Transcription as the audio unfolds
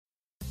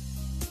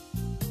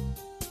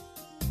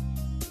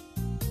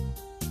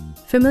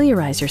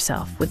Familiarize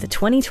yourself with the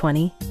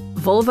 2020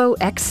 Volvo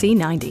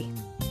XC90.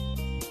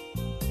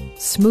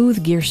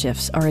 Smooth gear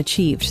shifts are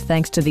achieved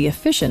thanks to the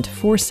efficient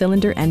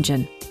 4-cylinder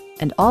engine,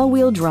 and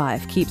all-wheel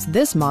drive keeps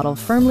this model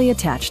firmly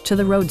attached to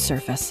the road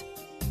surface.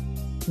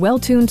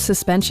 Well-tuned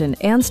suspension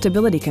and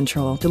stability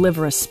control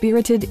deliver a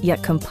spirited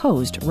yet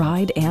composed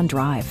ride and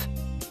drive.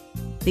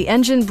 The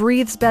engine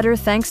breathes better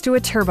thanks to a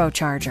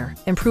turbocharger,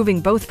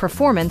 improving both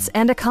performance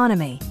and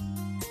economy.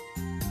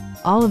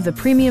 All of the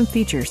premium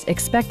features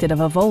expected of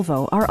a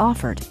Volvo are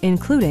offered,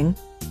 including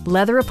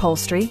leather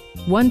upholstery,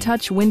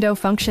 one-touch window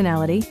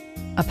functionality,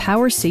 a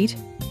power seat,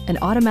 an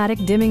automatic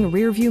dimming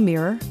rear-view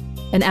mirror,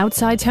 an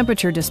outside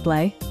temperature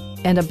display,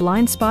 and a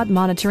blind spot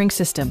monitoring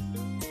system.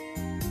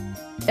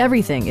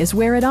 Everything is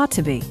where it ought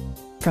to be,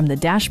 from the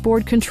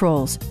dashboard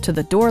controls to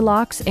the door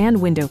locks and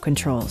window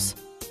controls.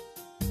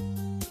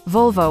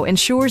 Volvo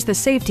ensures the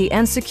safety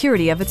and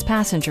security of its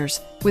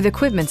passengers with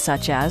equipment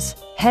such as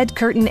head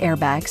curtain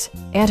airbags,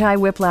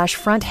 anti-whiplash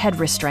front head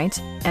restraints,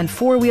 and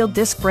 4-wheel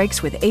disc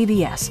brakes with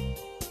ABS.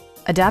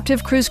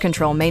 Adaptive Cruise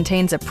Control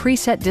maintains a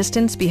preset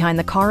distance behind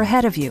the car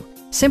ahead of you,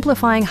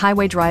 simplifying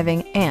highway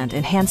driving and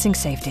enhancing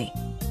safety.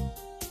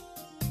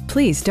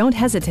 Please don't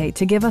hesitate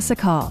to give us a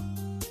call.